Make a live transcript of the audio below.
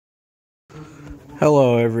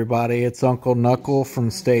Hello everybody, it's Uncle Knuckle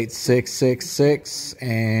from State 666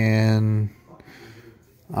 and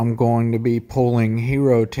I'm going to be pulling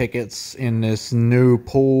hero tickets in this new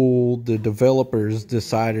pool the developers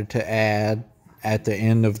decided to add at the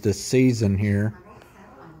end of the season here.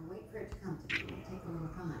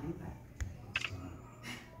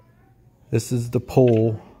 This is the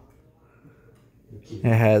pool. It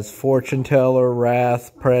has Fortune Teller,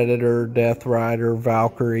 Wrath, Predator, Death Rider,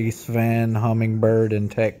 Valkyrie, Sven, Hummingbird, and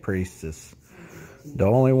Tech Priestess. The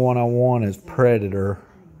only one I want is Predator.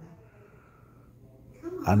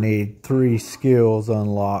 I need 3 skills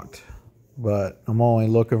unlocked, but I'm only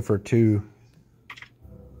looking for 2.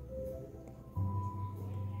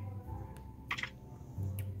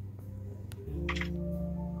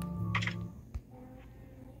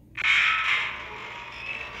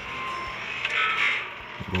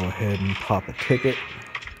 Go ahead and pop a ticket.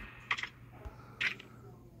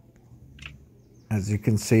 As you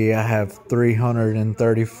can see, I have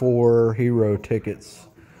 334 hero tickets.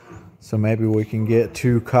 So maybe we can get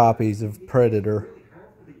 2 copies of Predator.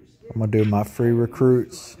 I'm going to do my free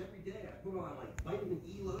recruits.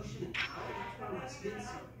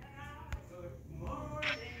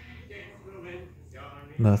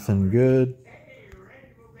 Nothing good.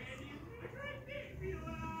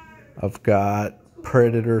 I've got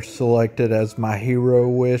Predator selected as my hero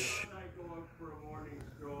wish.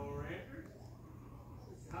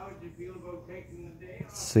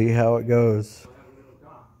 Let's see how it goes.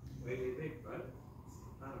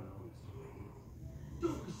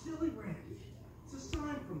 Don't be silly, Randy. It's a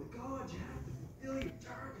sign from the gods. You have to fulfill your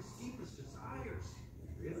darkest, deepest desires.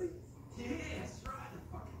 Really? Yes, ride the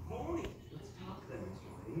fucking pony. Let's talk then, Mr.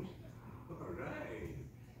 Lane. All right.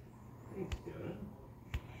 Thanks, good.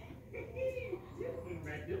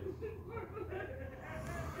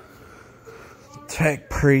 Tech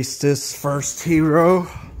Priestess, first hero.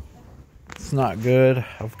 It's not good.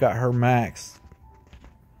 I've got her maxed.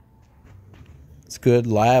 It's good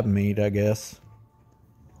lab meat, I guess.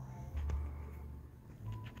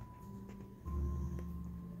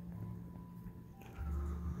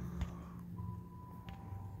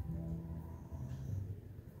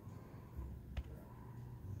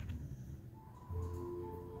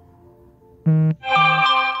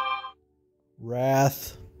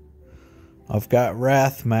 Wrath. I've got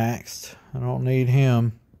Wrath maxed. I don't need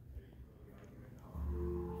him.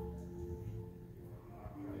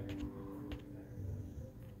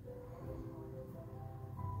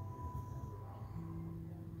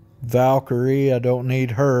 Valkyrie, I don't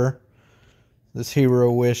need her. This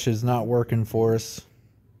hero wish is not working for us.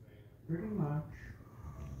 Pretty much.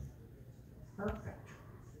 Perfect.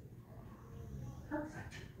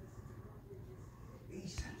 Perfect.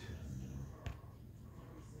 Decent.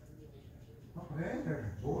 Oh, hey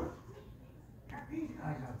there, boy. Check these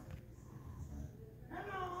guys out.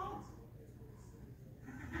 Hello.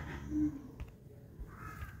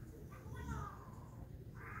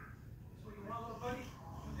 What you want, little buddy?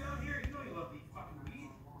 Come down here. You know you love to eat fucking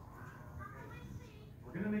weed.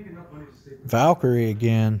 We're gonna make enough money to save. Valkyrie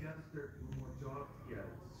again.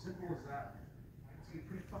 Simple as that. It's gonna be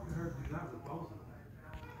pretty fucking hard to do that with both of them.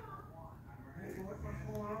 Hey, what's going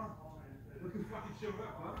on? Look who fucking showed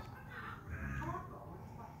up, Bubs.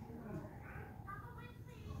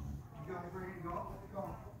 You got it ready to go? Let's go.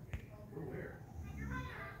 Go where?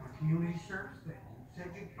 My community service thing. You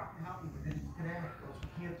said you'd fucking help me with it today. Well,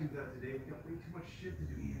 we can't do that today. We got way too much shit to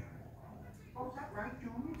do here. Oh, is that right,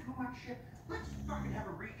 Junior? Too much shit? Let's fucking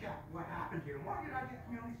have a recap of what happened here. Why did I get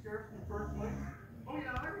community service in the first place? Oh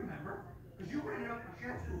yeah, I remember. Because you ran out the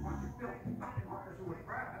sheds to a bunch of filthy fucking workers who were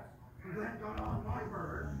brats, who then got on my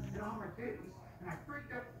bird and on my titties, and I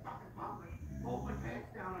freaked out the fucking public, pulled my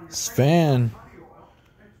pants down on your Sven. body oil,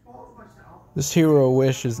 and exposed myself. This hero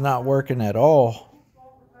wish is not working at all.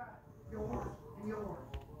 Yours and yours.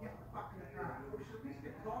 Get the fuck in the car. We should at least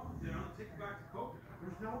get talking down and take it back to Coconut.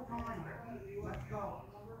 There's no time, Ricky. Let's go.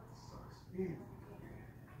 Sucks. Yeah.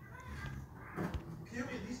 Can't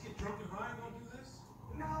we at least get drunk and high and go do this?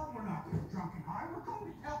 No, we're not getting drunk and high. We're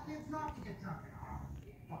going to tell kids not to get drunk and high.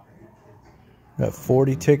 Got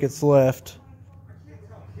 40 tickets left. I can't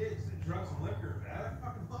tell kids that drugs and liquor are bad. I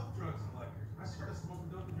fucking love drugs and liquor. I started smoking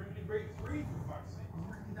dope and drinking in grade 3 for fuck's sake.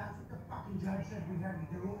 That's what the fucking judge said we had to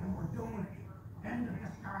do, and we're doing it. End of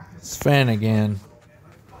discussion. Sven again.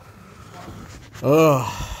 Ugh.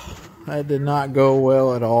 That did not go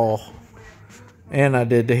well at all. And I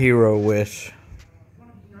did the hero wish.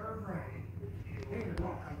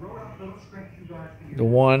 The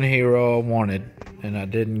one hero I wanted, and I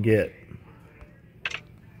didn't get.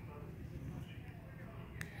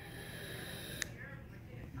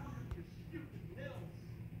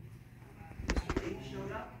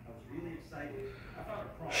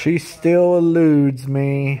 She still eludes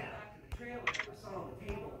me.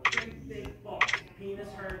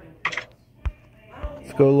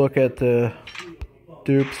 Let's go look at the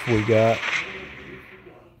dupes we got.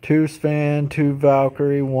 2 Sven, 2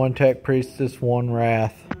 Valkyrie, 1 Tech Priestess, 1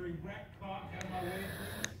 Wrath.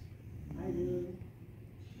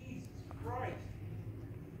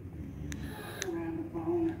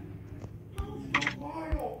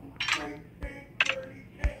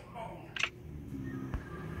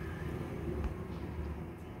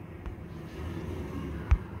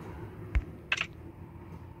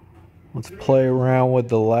 Let's play around with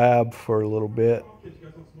the lab for a little bit.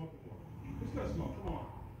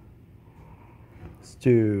 Let's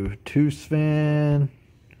do 2 Sven,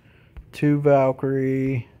 2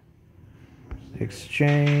 Valkyrie,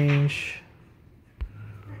 exchange.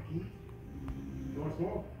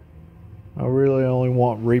 I really only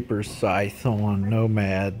want Reaper's Scythe on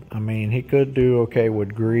Nomad. I mean, he could do okay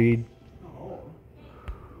with Greed.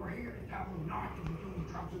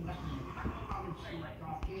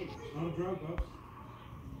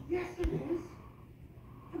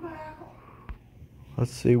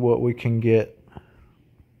 Let's see what we can get.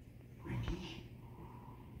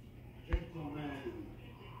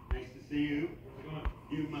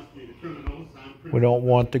 We don't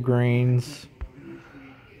want the greens.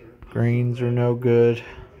 Greens are no good.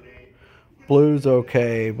 Blue's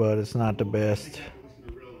okay, but it's not the best.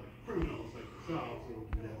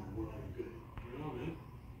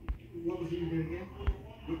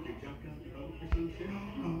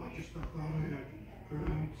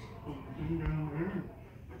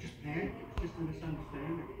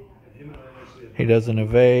 He doesn't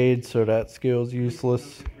evade, so that skill's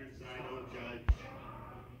useless.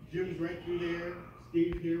 Jim's right through there.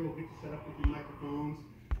 Steve here will get you set up with your microphones.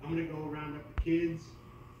 I'm going to go round up the kids.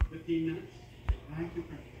 15 minutes. Thank you.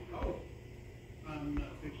 Oh, I'm a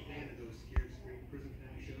big fan of those scared screen prison kind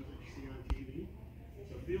of shows that you see on TV.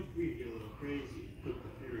 So feel free to get a little crazy. Put the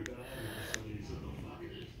fear of God into some of these little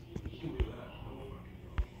fuckers. You can do that.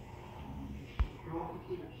 I'll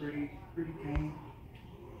keep it pretty tame.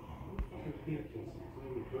 Fucking people.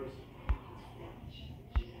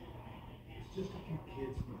 It's just a few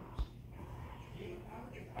kids' moves. Hey, why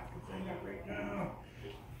would you fucking say that right now?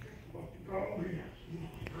 About to go here.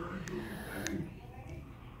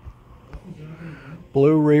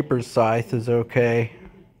 Blue Reaper's Scythe is okay.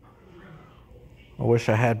 I wish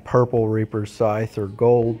I had purple Reaper's Scythe or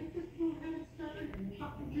gold.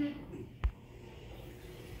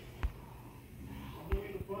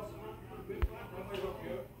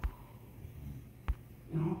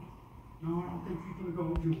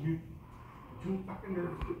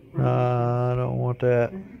 I don't want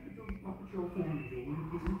that.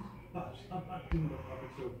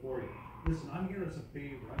 Listen, I'm here as a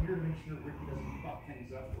favor. I'm here to make sure Ricky doesn't fuck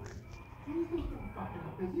things up for you. He's not gonna fuck it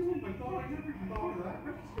up. You were my dog. I never thought of that.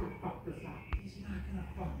 Ricky's gonna fuck this up. He's not gonna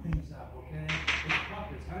fuck things up, okay? It's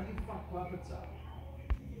puppets. How do you fuck puppets up?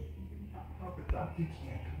 Fuck puppets up. You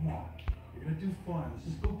can't. Come on. You're gonna do fine. Let's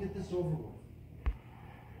just go get this over with.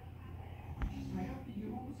 I have to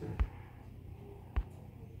use it.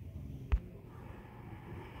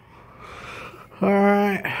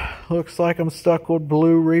 Alright, looks like I'm stuck with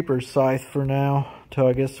Blue Reaper's Scythe for now, till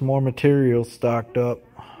I get some more materials stocked up.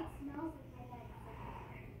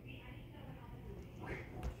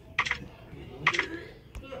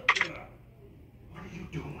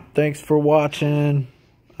 Thanks for watching.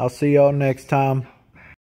 I'll see y'all next time.